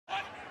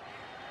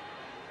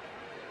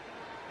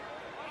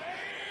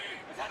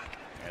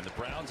And the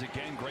Browns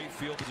again, great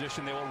field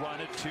position. They will run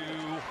it to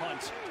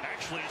Hunt.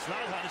 Actually, it's not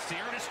Hunt, it's the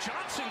Ernest.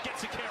 Johnson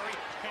gets a carry.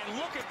 And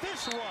look at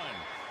this run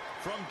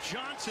from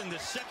Johnson, the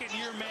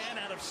second-year man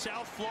out of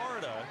South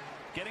Florida,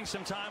 getting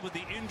some time with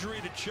the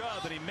injury to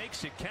Chubb, and he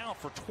makes it count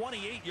for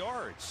 28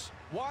 yards.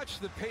 Watch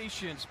the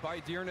patience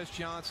by Ernest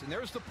Johnson.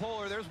 There's the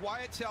puller. There's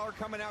Wyatt Teller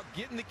coming out,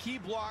 getting the key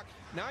block.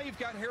 Now you've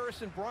got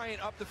Harrison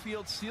Bryant up the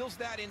field, seals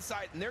that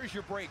inside, and there's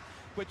your break.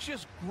 But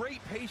just great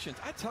patience.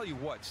 I tell you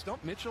what,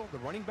 Stump Mitchell, the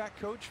running back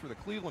coach for the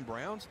Cleveland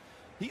Browns,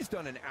 he's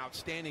done an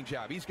outstanding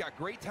job. He's got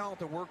great talent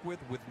to work with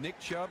Nick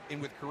Chubb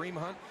and with Kareem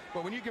Hunt.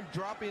 But when you can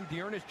drop in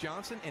Ernest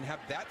Johnson and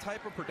have that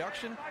type of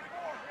production,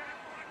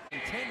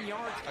 10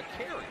 yards a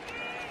carry.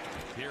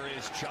 Here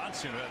is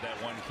Johnson, who had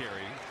that one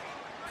carry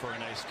for a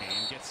nice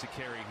game. Gets the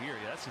carry here.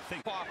 Yeah, that's the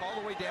thing. Clock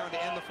all the way down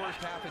to end the first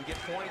half and get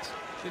points.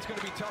 It's going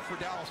to be tough for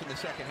Dallas in the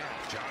second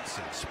half.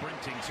 Johnson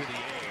sprinting to the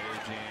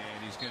edge,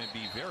 and he's going to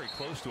be very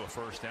close to a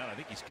first down. I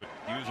think he's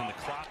using the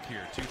clock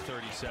here.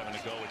 2:37 to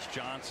go. It's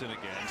Johnson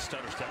again.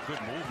 Stutter step. Good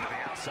move to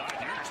the outside.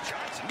 Here's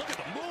Johnson. Look at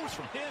the moves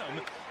from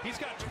him. He's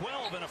got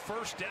 12 and a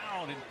first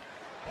down, and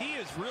he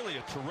is really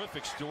a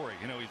terrific story.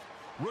 You know, he's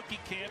rookie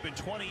camp in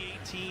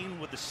 2018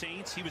 with the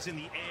Saints. He was in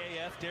the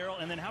AAF, Darryl.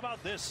 And then how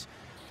about this?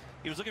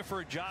 He was looking for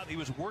a job. He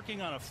was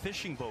working on a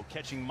fishing boat,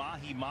 catching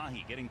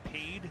mahi-mahi, getting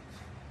paid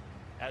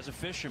as a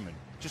fisherman,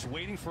 just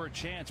waiting for a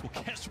chance. Well,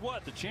 guess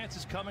what? The chance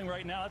is coming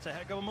right now. That's a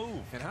heck of a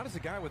move. And how does a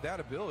guy with that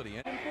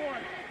ability?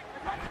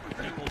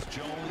 Peoples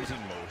Jones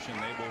in motion.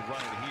 They will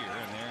run it here,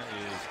 and there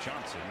is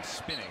Johnson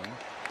spinning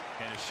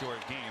in a short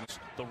game.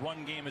 The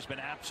run game has been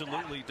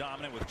absolutely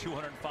dominant with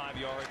 205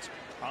 yards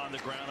on the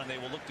ground, and they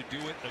will look to do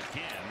it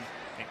again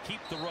and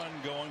keep the run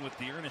going with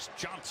the Ernest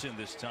Johnson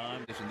this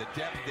time. And the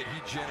depth that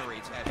he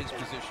generates at his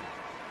position.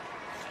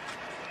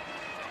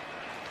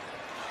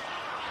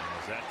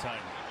 As that time,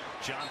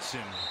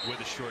 Johnson with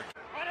a short.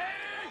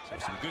 So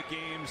some good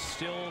games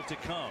still to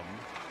come.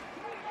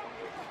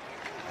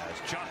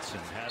 As Johnson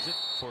has it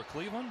for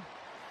Cleveland.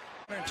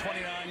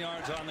 129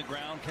 yards on the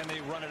ground. Can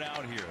they run it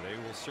out here? They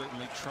will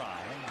certainly try.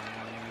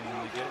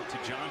 And they get it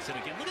to Johnson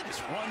again. Look at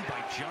this run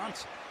by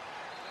Johnson.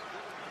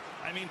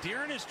 I mean,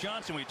 Ernest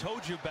Johnson, we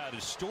told you about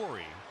his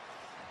story.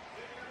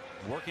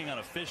 Working on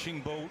a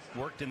fishing boat,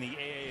 worked in the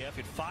AAF,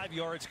 had 5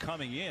 yards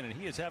coming in, and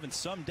he is having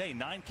some day.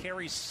 9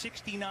 carries,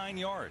 69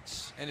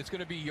 yards. And it's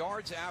going to be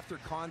yards after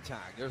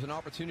contact. There's an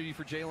opportunity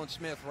for Jalen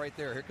Smith right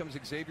there. Here comes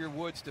Xavier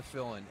Woods to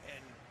fill in.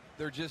 And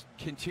they're just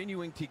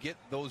continuing to get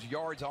those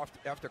yards off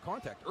after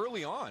contact.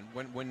 Early on,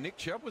 when Nick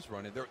Chubb was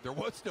running, there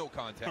was no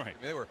contact.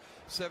 Right. They were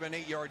 7,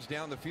 8 yards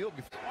down the field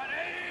before.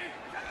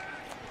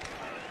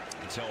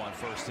 So on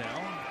first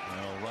down,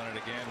 they'll run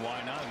it again.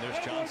 Why not? And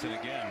there's Johnson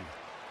again.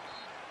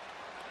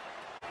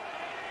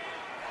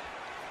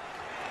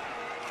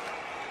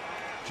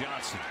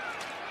 Johnson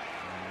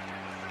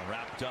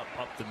wrapped up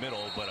the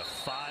middle, but a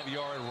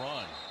 5-yard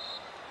run.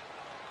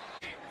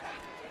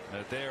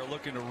 They are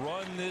looking to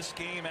run this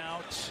game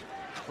out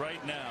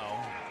right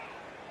now.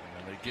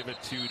 And they give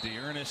it to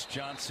Ernest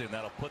Johnson.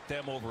 That'll put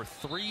them over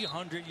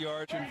 300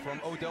 yards. From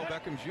Odell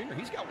Beckham Jr.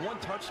 He's got 1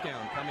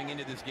 touchdown coming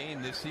into this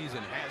game this season.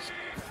 Has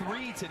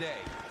 3 today.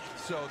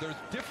 So there's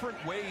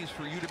different ways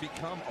for you to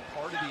become a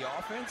part of the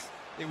offense.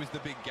 It was the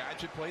big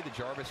gadget play, the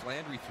Jarvis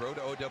Landry throw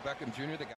to Odell Beckham Jr.